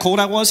idea how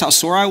cold I was, how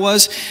sore I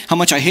was, how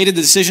much I hated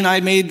the decision I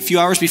had made a few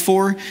hours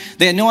before.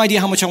 They had no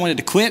idea how much I wanted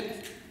to quit.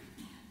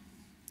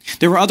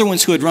 There were other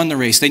ones who had run the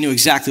race. They knew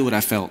exactly what I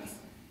felt.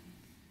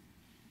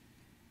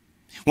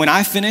 When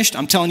I finished,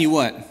 I'm telling you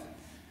what,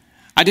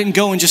 I didn't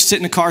go and just sit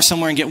in a car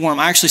somewhere and get warm.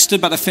 I actually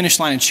stood by the finish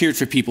line and cheered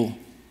for people.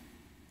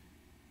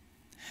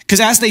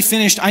 Because as they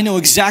finished, I know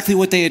exactly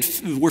what they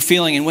were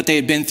feeling and what they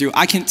had been through.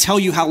 I can tell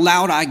you how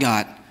loud I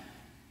got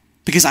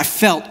because I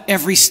felt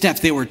every step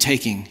they were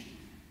taking.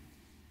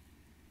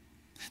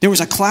 There was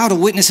a cloud of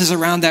witnesses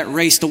around that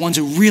race, the ones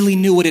who really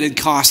knew what it had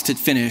cost to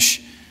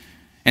finish,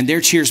 and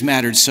their cheers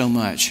mattered so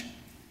much.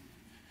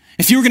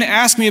 If you were going to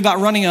ask me about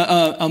running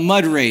a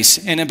mud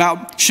race and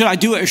about should I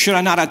do it or should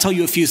I not, I'd tell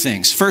you a few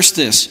things. First,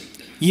 this: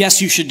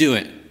 yes, you should do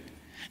it.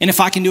 And if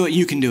I can do it,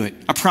 you can do it.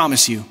 I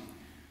promise you.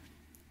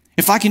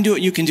 If I can do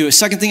it, you can do it.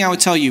 Second thing I would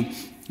tell you,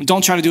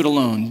 don't try to do it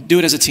alone. Do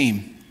it as a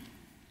team.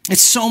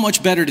 It's so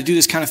much better to do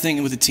this kind of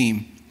thing with a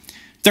team.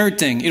 Third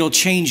thing, it'll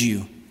change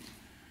you.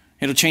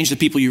 It'll change the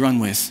people you run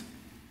with.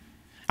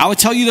 I would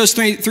tell you those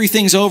three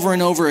things over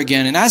and over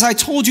again. And as I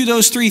told you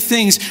those three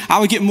things, I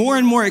would get more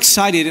and more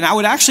excited, and I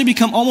would actually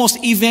become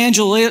almost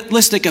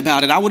evangelistic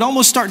about it. I would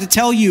almost start to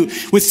tell you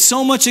with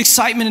so much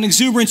excitement and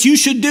exuberance, you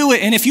should do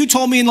it. And if you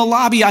told me in the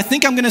lobby, I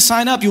think I'm going to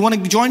sign up, you want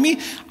to join me?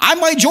 I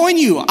might join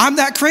you. I'm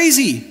that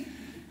crazy.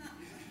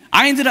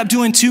 I ended up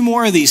doing 2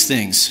 more of these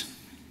things.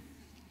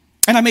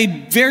 And I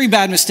made very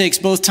bad mistakes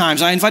both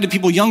times. I invited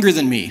people younger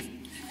than me.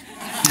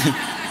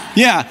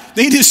 Yeah,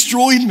 they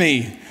destroyed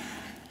me.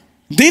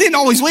 They didn't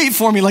always wait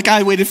for me like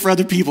I waited for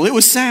other people. It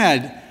was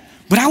sad,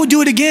 but I would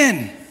do it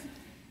again.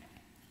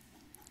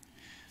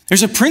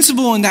 There's a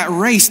principle in that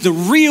race, the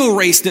real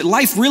race that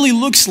life really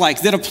looks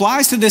like, that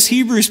applies to this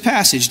Hebrews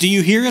passage. Do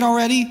you hear it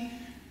already?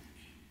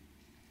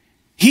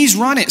 He's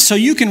run it so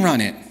you can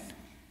run it.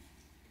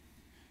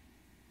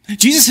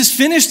 Jesus has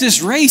finished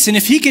this race, and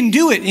if he can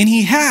do it, and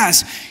he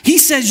has, he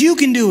says you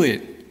can do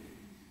it.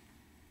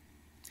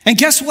 And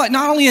guess what?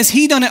 Not only has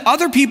he done it,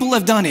 other people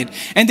have done it.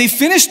 And they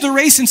finished the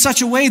race in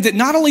such a way that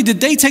not only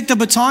did they take the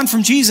baton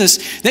from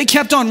Jesus, they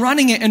kept on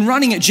running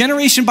it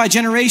generation by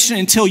generation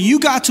until you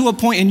got to a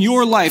point in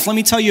your life. Let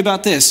me tell you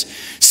about this.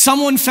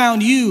 Someone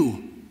found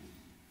you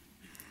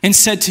and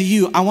said to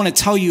you, I want to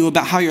tell you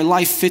about how your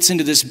life fits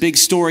into this big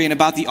story and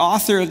about the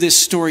author of this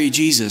story,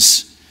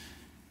 Jesus.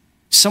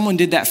 Someone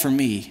did that for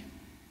me.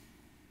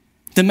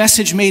 The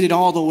message made it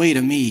all the way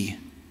to me.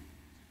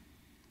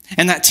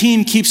 And that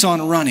team keeps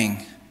on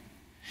running.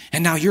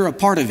 And now you're a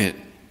part of it.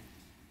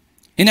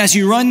 And as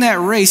you run that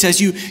race,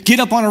 as you get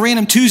up on a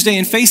random Tuesday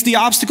and face the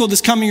obstacle that's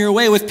coming your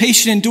way with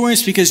patient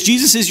endurance because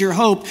Jesus is your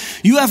hope,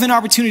 you have an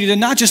opportunity to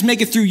not just make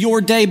it through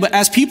your day, but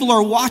as people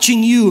are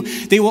watching you,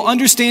 they will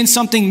understand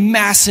something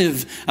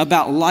massive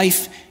about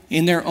life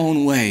in their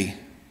own way.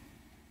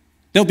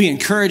 They'll be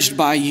encouraged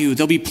by you.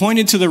 They'll be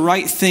pointed to the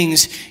right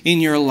things in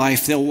your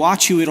life. They'll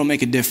watch you. It'll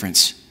make a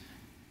difference.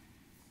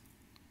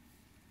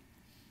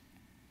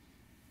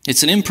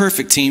 It's an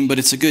imperfect team, but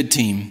it's a good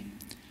team.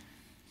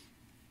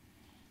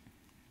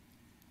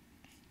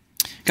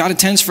 God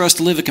intends for us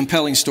to live a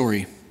compelling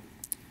story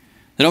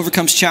that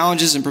overcomes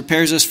challenges and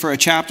prepares us for a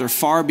chapter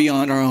far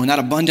beyond our own, that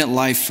abundant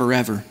life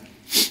forever.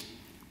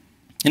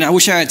 And I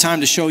wish I had time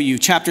to show you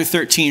chapter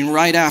 13,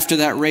 right after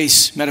that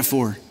race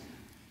metaphor.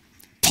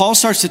 Paul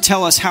starts to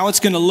tell us how it's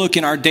going to look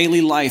in our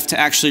daily life to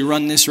actually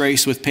run this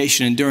race with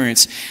patient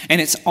endurance.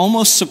 And it's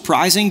almost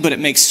surprising, but it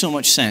makes so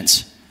much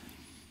sense.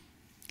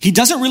 He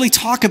doesn't really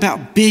talk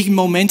about big,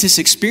 momentous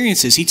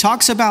experiences. He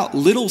talks about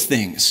little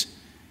things.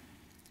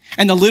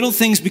 And the little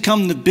things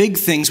become the big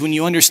things when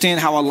you understand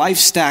how a life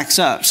stacks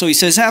up. So he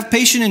says, have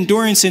patient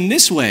endurance in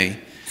this way.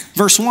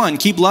 Verse 1,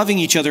 keep loving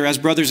each other as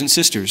brothers and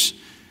sisters.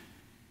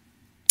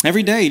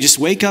 Every day, just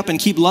wake up and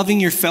keep loving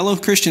your fellow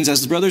Christians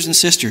as brothers and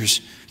sisters.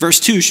 Verse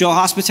 2, show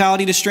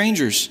hospitality to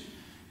strangers.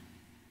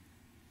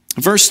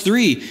 Verse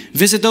 3,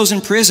 visit those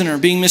in prison or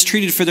being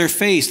mistreated for their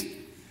faith.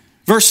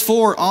 Verse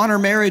 4, honor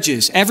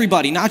marriages.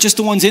 Everybody, not just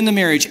the ones in the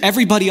marriage,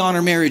 everybody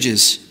honor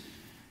marriages.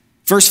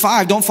 Verse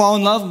 5, don't fall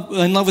in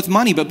love with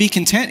money, but be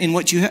content in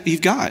what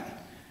you've got.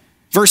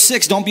 Verse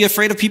 6, don't be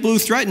afraid of people who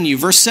threaten you.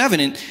 Verse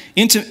 7,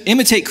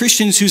 imitate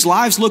Christians whose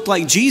lives look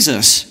like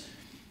Jesus.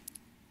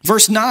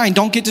 Verse 9,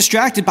 don't get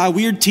distracted by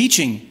weird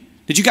teaching.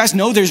 Did you guys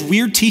know there's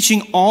weird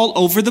teaching all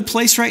over the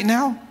place right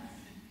now?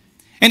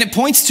 And it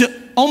points to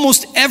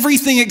almost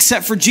everything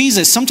except for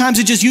Jesus. Sometimes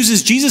it just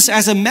uses Jesus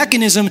as a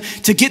mechanism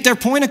to get their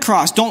point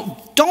across.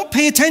 Don't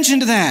pay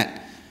attention to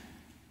that.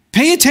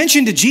 Pay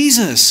attention to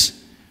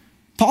Jesus.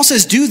 Paul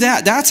says, do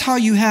that. That's how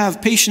you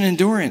have patient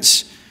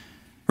endurance.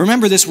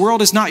 Remember, this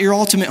world is not your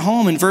ultimate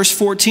home. In verse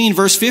 14,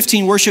 verse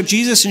 15, worship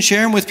Jesus and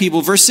share him with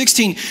people. Verse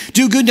 16,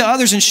 do good to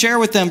others and share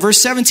with them. Verse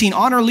 17,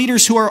 honor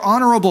leaders who are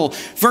honorable.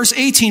 Verse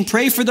 18,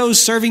 pray for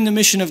those serving the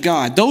mission of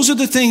God. Those are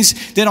the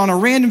things that on a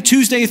random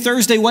Tuesday,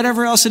 Thursday,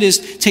 whatever else it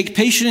is, take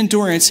patient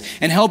endurance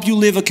and help you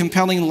live a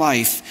compelling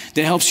life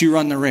that helps you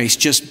run the race.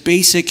 Just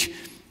basic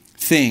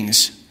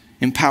things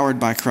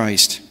empowered by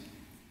Christ.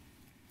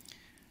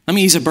 Let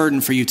me ease a burden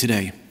for you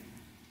today.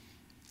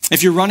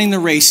 If you're running the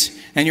race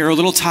and you're a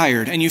little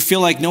tired and you feel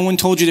like no one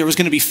told you there was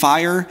going to be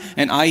fire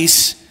and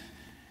ice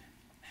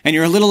and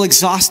you're a little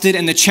exhausted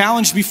and the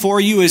challenge before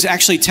you is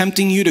actually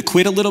tempting you to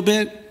quit a little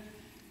bit,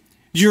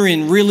 you're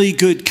in really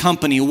good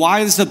company.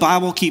 Why does the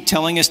Bible keep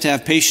telling us to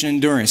have patient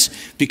endurance?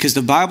 Because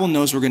the Bible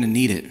knows we're going to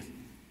need it.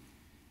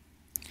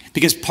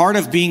 Because part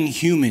of being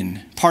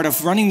human, part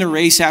of running the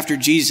race after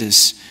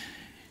Jesus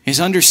is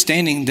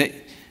understanding that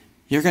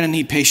you're going to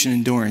need patient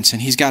endurance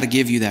and he's got to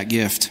give you that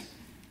gift.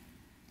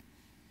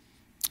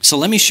 So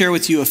let me share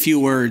with you a few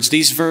words.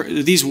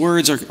 These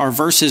words are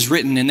verses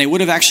written, and they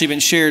would have actually been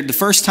shared the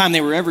first time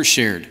they were ever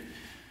shared.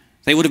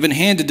 They would have been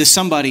handed to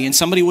somebody, and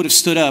somebody would have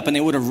stood up, and they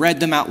would have read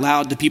them out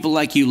loud to people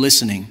like you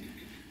listening.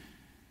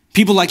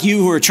 People like you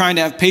who are trying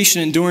to have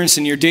patient endurance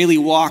in your daily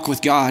walk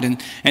with God,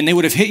 and they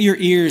would have hit your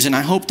ears, and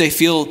I hope they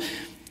feel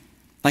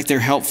like they're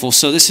helpful.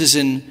 So this is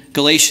in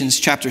Galatians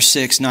chapter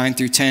 6, 9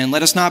 through 10.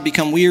 Let us not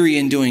become weary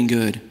in doing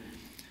good,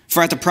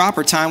 for at the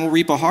proper time we'll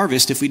reap a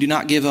harvest if we do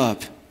not give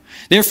up.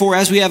 Therefore,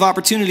 as we have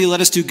opportunity,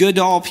 let us do good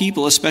to all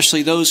people,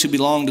 especially those who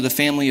belong to the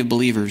family of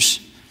believers.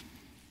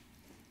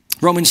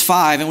 Romans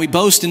 5, and we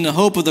boast in the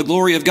hope of the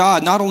glory of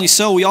God. Not only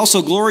so, we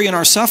also glory in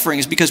our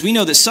sufferings, because we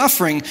know that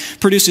suffering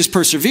produces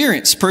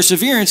perseverance.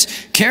 Perseverance,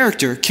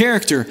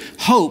 character,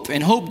 hope.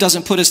 And hope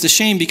doesn't put us to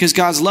shame, because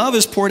God's love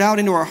is poured out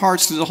into our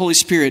hearts through the Holy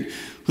Spirit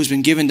who's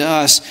been given to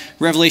us.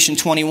 Revelation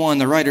 21,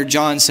 the writer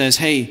John says,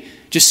 hey,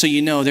 just so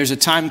you know, there's a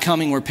time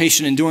coming where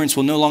patient endurance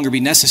will no longer be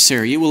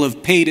necessary. It will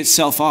have paid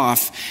itself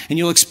off, and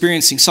you'll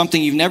experience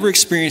something you've never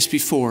experienced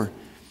before.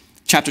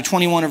 Chapter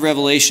 21 of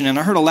Revelation, and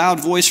I heard a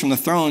loud voice from the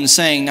throne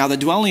saying, now the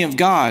dwelling of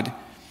God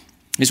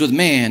is with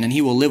man, and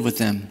he will live with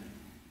them.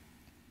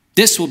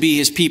 This will be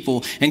his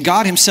people, and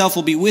God himself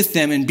will be with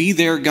them and be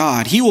their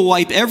God. He will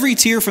wipe every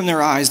tear from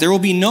their eyes. There will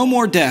be no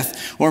more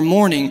death or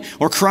mourning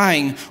or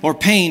crying or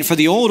pain, for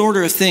the old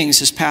order of things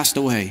has passed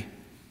away.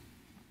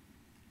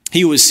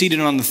 He who was seated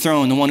on the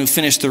throne, the one who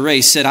finished the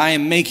race, said, I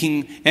am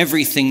making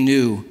everything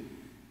new.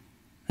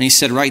 And he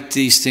said, write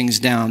these things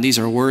down. These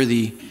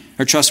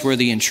are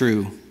trustworthy and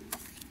true.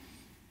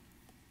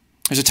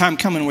 There's a time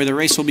coming where the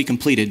race will be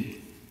completed,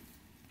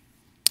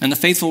 and the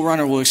faithful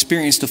runner will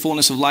experience the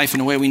fullness of life in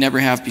a way we never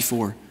have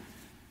before.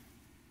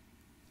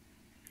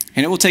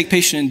 And it will take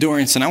patient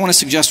endurance, and I want to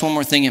suggest one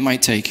more thing it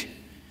might take.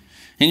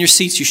 In your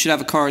seats, you should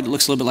have a card that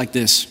looks a little bit like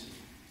this.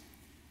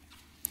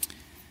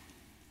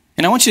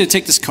 And I want you to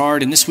take this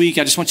card, and this week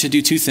I just want you to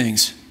do two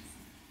things.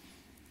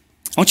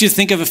 I want you to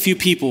think of a few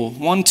people,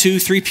 1, 2,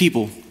 3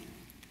 people,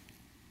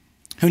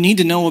 who need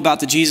to know about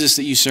the Jesus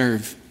that you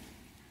serve.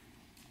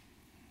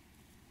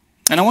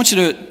 And I want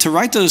you to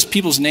write those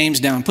people's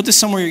names down. Put this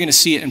somewhere you're going to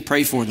see it and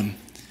pray for them.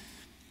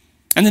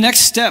 And the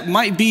next step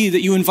might be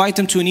that you invite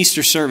them to an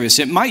Easter service.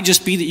 It might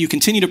just be that you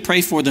continue to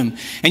pray for them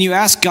and you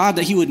ask God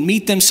that he would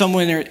meet them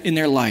somewhere in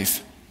their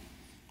life.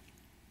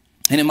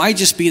 And it might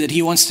just be that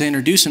he wants to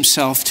introduce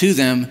himself to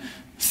them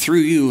through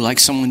you like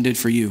someone did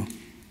for you.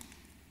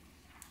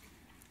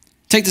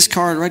 Take this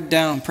card, write it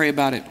down, pray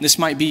about it. This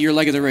might be your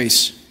leg of the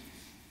race.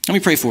 Let me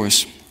pray for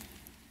us.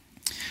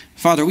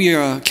 Father, we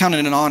count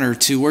it an honor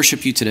to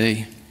worship you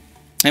today.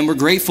 And we're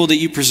grateful that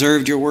you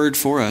preserved your word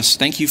for us.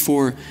 Thank you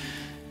for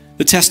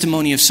the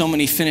testimony of so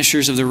many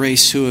finishers of the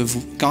race who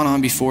have gone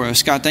on before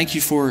us. God, thank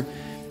you for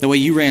the way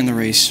you ran the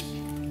race.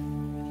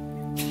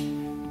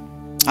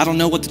 I don't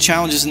know what the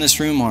challenges in this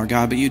room are,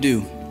 God, but you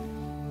do.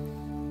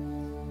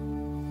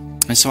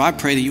 And so I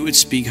pray that you would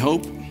speak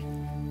hope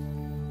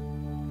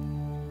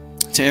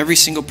to every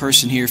single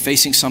person here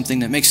facing something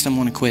that makes them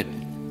want to quit.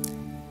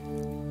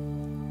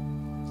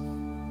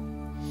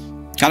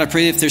 God, I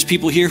pray that if there's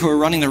people here who are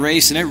running the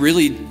race and it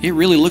really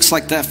looks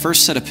like that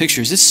first set of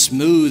pictures, it's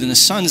smooth and the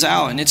sun's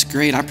out and it's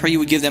great. I pray you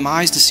would give them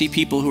eyes to see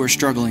people who are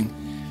struggling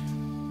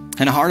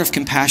and a heart of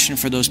compassion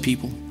for those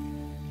people.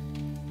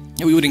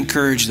 And we would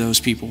encourage those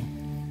people.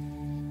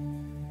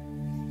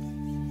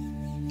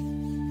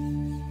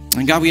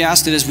 And God, we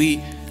ask that as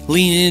we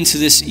lean into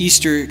this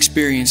Easter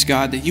experience,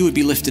 God, that you would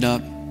be lifted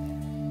up.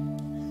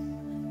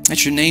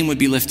 That your name would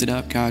be lifted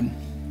up, God.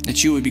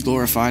 That you would be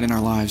glorified in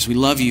our lives. We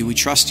love you. We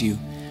trust you.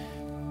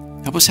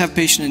 Help us have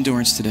patient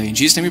endurance today. In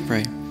Jesus' name we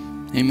pray.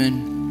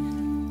 Amen.